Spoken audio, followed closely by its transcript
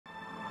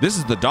This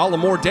is the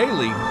Dollemore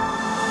Daily,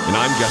 and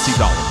I'm Jesse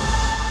Dollemore.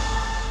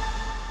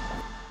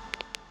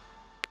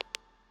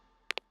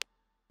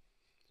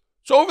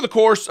 So over the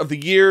course of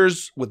the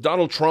years with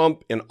Donald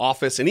Trump in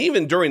office, and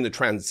even during the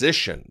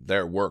transition,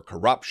 there were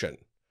corruption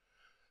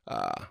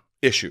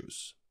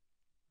issues.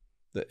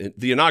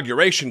 The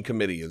inauguration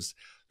committee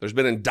there's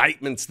been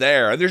indictments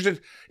there. There's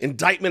just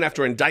indictment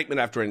after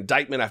indictment after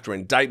indictment after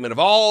indictment of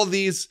all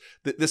this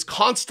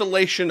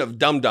constellation of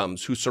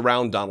dum-dums who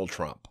surround Donald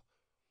Trump.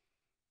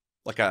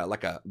 Like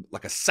a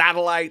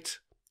satellite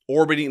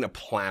orbiting a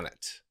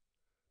planet.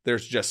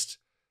 There's just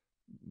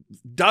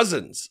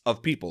dozens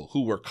of people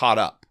who were caught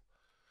up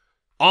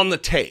on the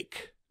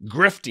take,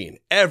 grifting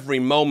every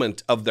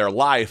moment of their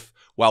life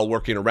while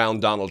working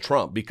around Donald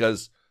Trump,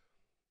 because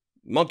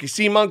monkey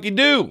see, monkey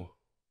do.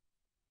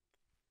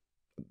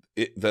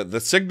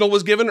 The signal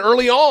was given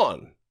early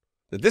on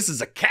that this is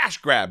a cash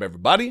grab,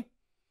 everybody.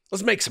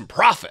 Let's make some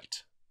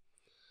profit.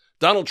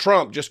 Donald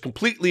Trump just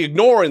completely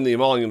ignoring the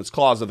Emoluments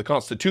Clause of the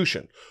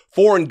Constitution.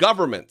 Foreign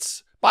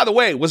governments, by the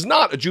way, was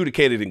not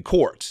adjudicated in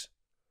court.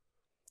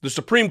 The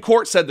Supreme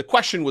Court said the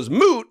question was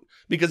moot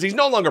because he's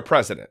no longer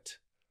president.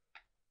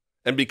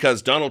 And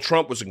because Donald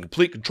Trump was in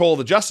complete control of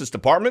the Justice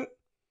Department,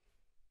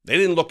 they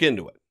didn't look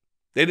into it.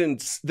 They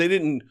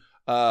didn't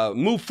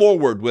move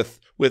forward with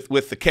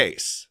the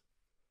case.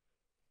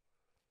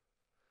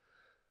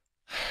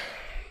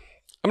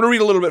 I'm going to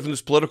read a little bit from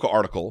this Politico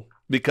article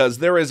because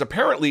there is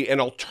apparently an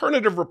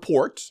alternative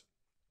report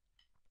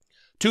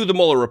to the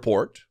Mueller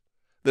report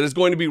that is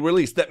going to be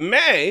released that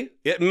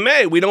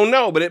we don't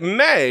know, but it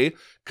may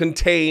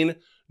contain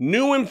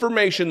new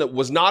information that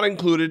was not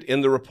included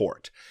in the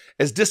report.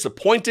 As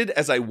disappointed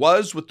as I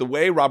was with the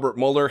way Robert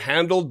Mueller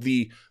handled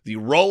the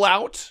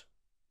rollout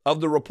of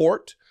the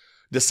report,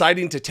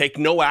 deciding to take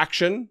no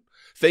action,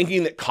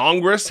 thinking that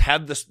Congress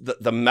had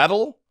the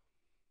mettle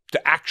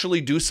to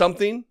actually do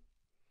something,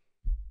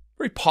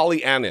 very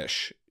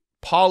Pollyanna-ish,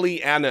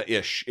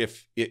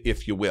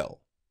 if you will.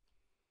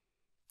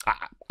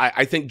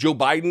 I think Joe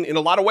Biden, in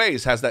a lot of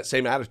ways, has that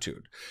same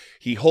attitude.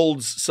 He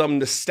holds some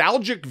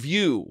nostalgic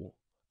view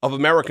of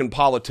American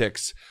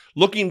politics,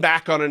 looking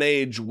back on an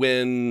age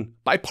when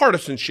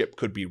bipartisanship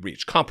could be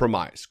reached,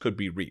 compromise could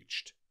be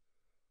reached.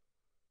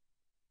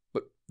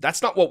 But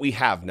that's not what we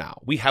have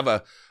now. We have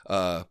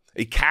a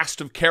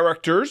cast of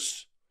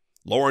characters,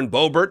 Lauren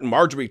Boebert and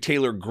Marjorie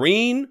Taylor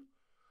Greene,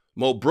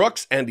 Mo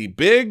Brooks, Andy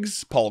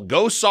Biggs, Paul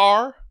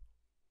Gosar,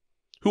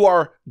 who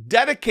are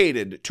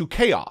dedicated to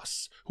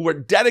chaos, who are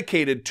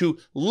dedicated to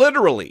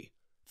literally,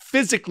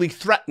 physically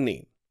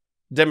threatening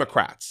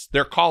Democrats,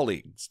 their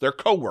colleagues, their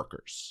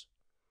co-workers.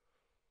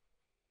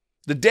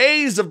 The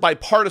days of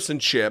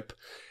bipartisanship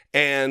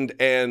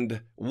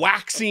and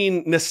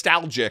waxing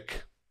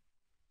nostalgic,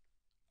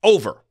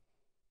 over.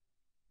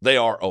 They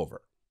are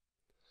over.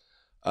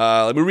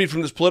 Let me read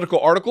from this Politico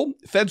article.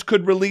 Feds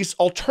could release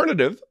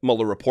alternative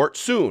Mueller report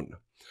soon.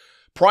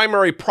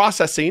 Primary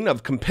processing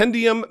of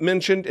compendium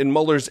mentioned in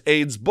Mueller's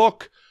aide's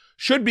book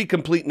should be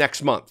complete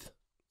next month,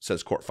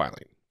 says court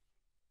filing.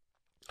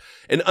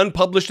 An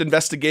unpublished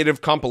investigative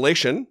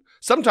compilation,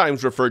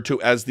 sometimes referred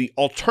to as the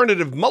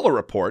alternative Mueller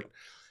report,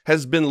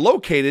 has been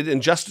located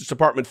in Justice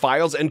Department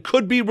files and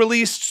could be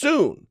released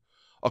soon,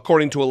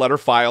 according to a letter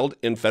filed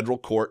in federal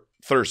court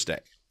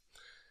Thursday.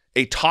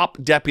 A top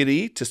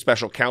deputy to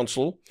Special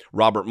Counsel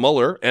Robert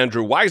Mueller,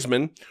 Andrew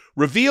Weissmann,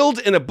 revealed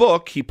in a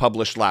book he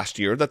published last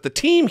year that the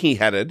team he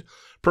headed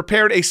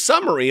prepared a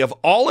summary of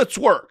all its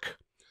work,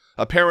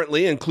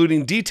 apparently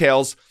including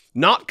details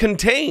not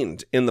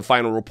contained in the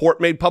final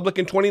report made public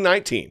in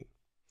 2019.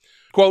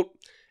 Quote,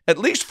 at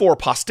least for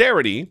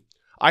posterity,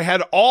 I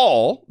had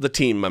all the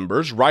team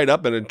members write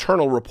up an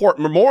internal report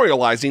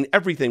memorializing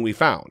everything we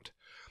found,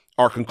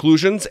 our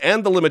conclusions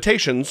and the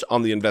limitations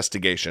on the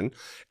investigation,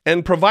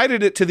 and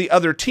provided it to the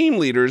other team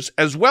leaders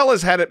as well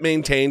as had it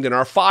maintained in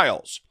our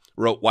files,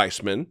 wrote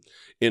Weissmann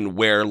in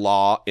Where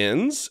Law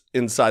Ends,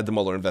 inside the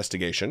Mueller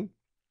investigation.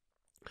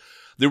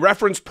 The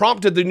reference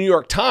prompted the New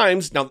York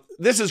Times. Now,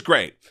 this is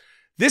great.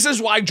 This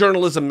is why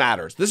journalism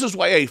matters. This is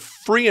why a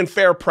free and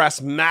fair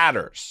press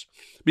matters.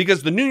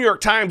 Because the New York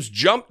Times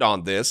jumped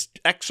on this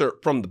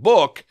excerpt from the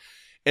book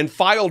and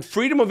filed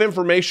Freedom of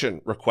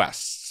Information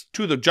requests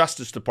to the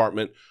Justice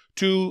Department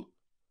to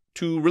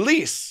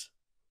release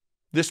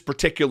this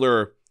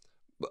particular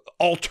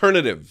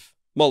alternative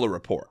Mueller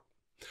report.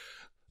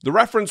 The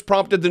reference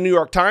prompted the New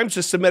York Times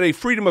to submit a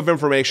Freedom of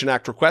Information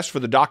Act request for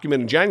the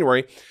document in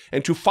January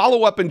and to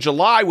follow up in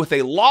July with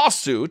a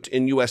lawsuit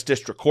in U.S.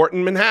 District Court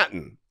in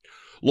Manhattan.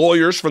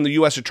 Lawyers from the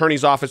U.S.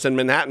 Attorney's Office in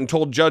Manhattan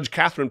told Judge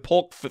Catherine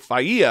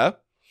Polk-Failla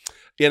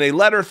in a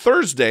letter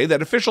Thursday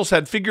that officials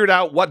had figured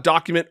out what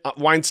document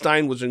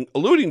Weinstein was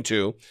alluding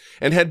to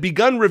and had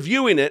begun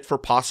reviewing it for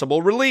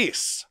possible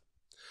release.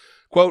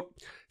 Quote,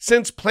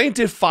 since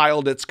plaintiff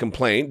filed its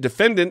complaint,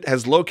 defendant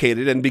has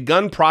located and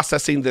begun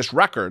processing this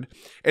record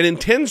and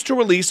intends to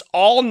release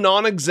all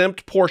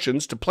non-exempt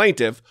portions to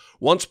plaintiff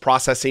once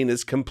processing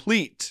is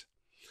complete.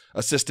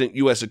 Assistant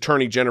U.S.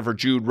 Attorney Jennifer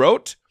Jude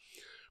wrote,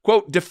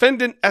 Quote,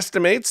 defendant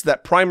estimates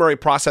that primary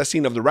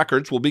processing of the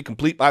records will be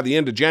complete by the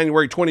end of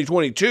January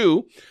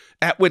 2022,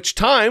 at which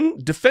time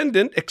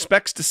defendant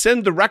expects to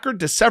send the record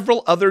to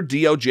several other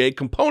DOJ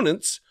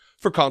components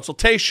for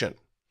consultation.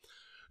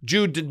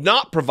 Jude did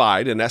not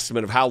provide an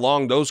estimate of how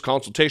long those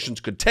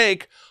consultations could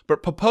take,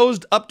 but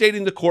proposed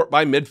updating the court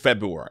by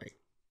mid-February.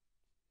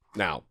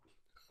 Now,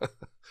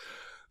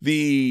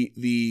 the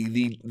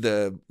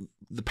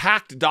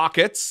packed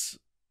dockets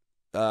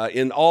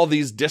in all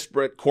these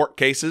disparate court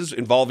cases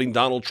involving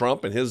Donald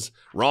Trump and his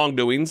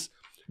wrongdoings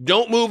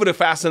don't move at a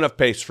fast enough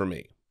pace for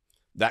me.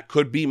 That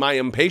could be my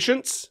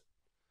impatience.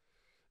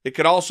 It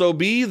could also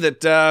be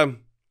that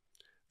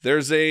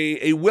there's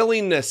a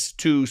willingness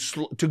to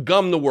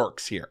gum the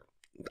works here.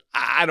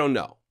 I don't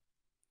know.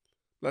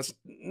 That's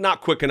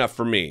not quick enough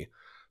for me.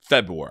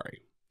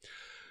 February.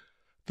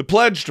 The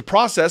pledge to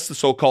process the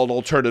so-called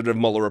alternative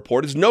Mueller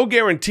report is no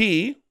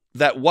guarantee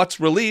that what's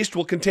released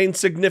will contain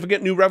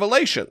significant new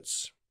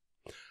revelations.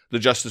 The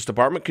Justice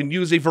Department can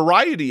use a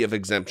variety of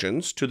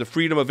exemptions to the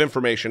Freedom of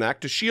Information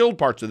Act to shield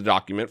parts of the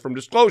document from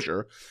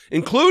disclosure,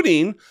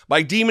 including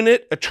by deeming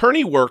it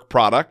attorney work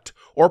product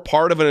or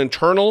part of an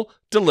internal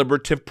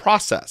deliberative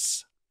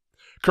process.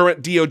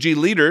 Current DOJ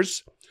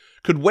leaders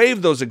could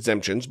waive those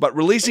exemptions, but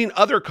releasing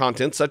other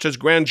content, such as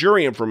grand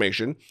jury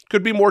information,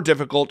 could be more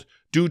difficult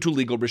due to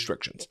legal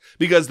restrictions,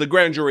 because the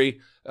grand jury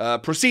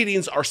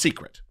proceedings are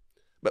secret.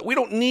 But we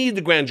don't need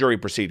the grand jury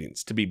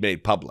proceedings to be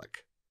made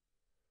public.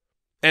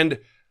 And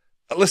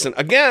listen,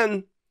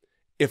 again,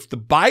 if the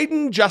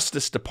Biden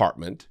Justice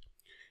Department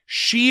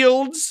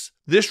shields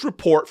this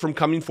report from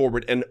coming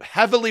forward and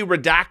heavily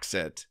redacts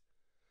it,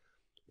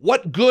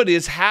 what good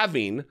is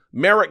having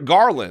Merrick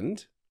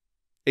Garland,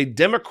 a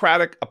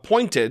Democratic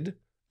appointed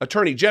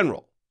attorney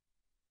general?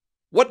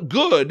 What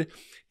good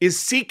is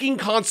seeking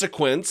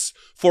consequence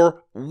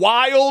for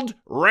wild,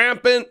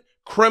 rampant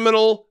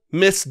criminal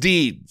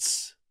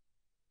misdeeds?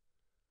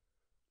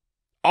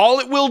 All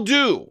it will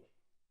do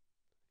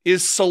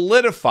is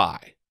solidify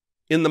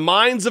in the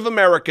minds of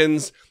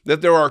Americans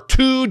that there are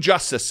two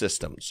justice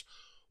systems,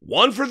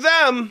 one for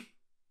them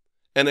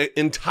and an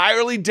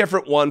entirely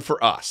different one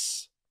for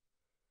us.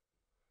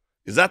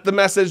 Is that the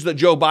message that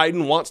Joe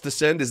Biden wants to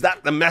send? Is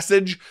that the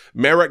message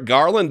Merrick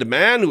Garland, a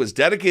man who has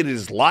dedicated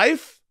his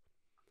life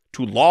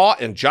to law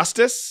and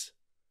justice?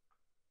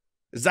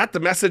 Is that the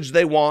message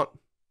they want?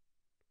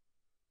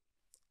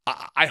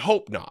 I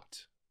hope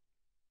not.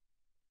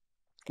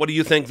 What do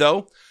you think,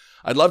 though?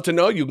 I'd love to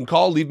know. You can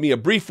call, leave me a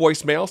brief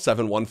voicemail,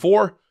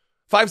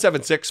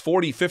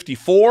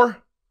 714-576-4054.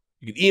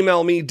 You can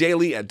email me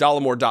daily at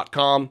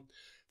dollemore.com.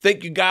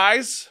 Thank you,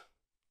 guys.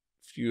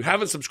 If you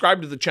haven't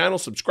subscribed to the channel,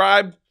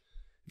 subscribe.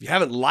 If you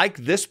haven't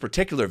liked this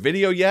particular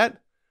video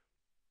yet,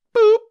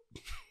 boop.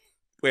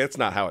 Wait, that's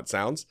not how it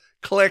sounds.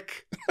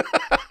 Click.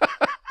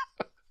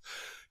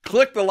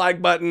 Click the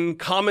like button,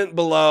 comment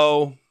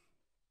below.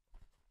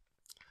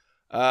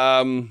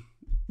 Blah,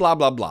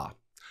 blah, blah.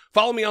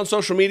 Follow me on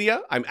social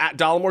media. I'm at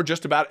Dollemore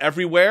just about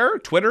everywhere.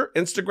 Twitter,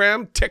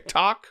 Instagram,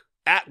 TikTok,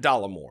 at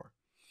Dollemore.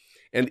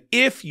 And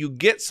if you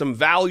get some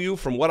value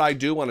from what I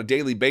do on a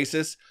daily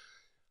basis,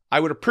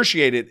 I would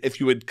appreciate it if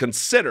you would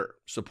consider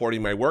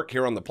supporting my work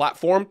here on the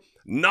platform.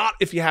 Not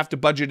if you have to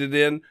budget it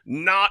in,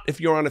 not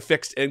if you're on a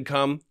fixed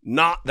income,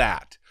 not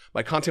that.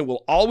 My content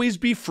will always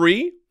be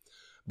free,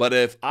 but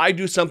if I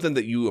do something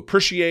that you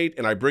appreciate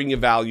and I bring you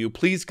value,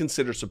 please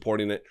consider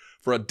supporting it.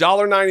 For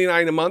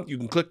 $1.99 a month, you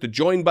can click the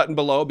join button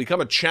below,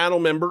 become a channel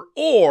member,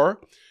 or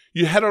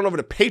you head on over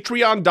to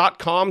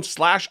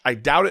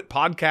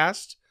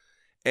patreon.com/IDoubtItPodcast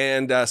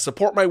and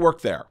support my work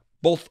there.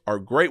 Both are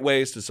great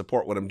ways to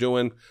support what I'm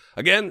doing.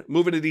 Again,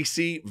 moving to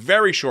DC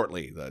very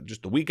shortly.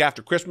 Just a week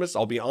after Christmas,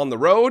 I'll be on the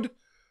road.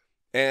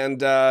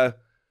 And there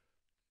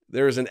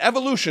is an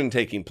evolution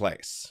taking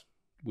place.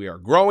 We are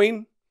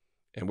growing,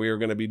 and we are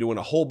going to be doing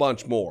a whole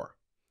bunch more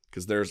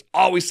because there's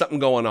always something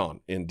going on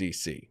in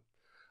DC.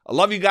 I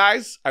love you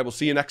guys. I will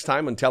see you next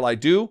time. Until I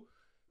do,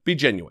 be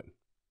genuine.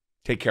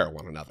 Take care of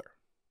one another.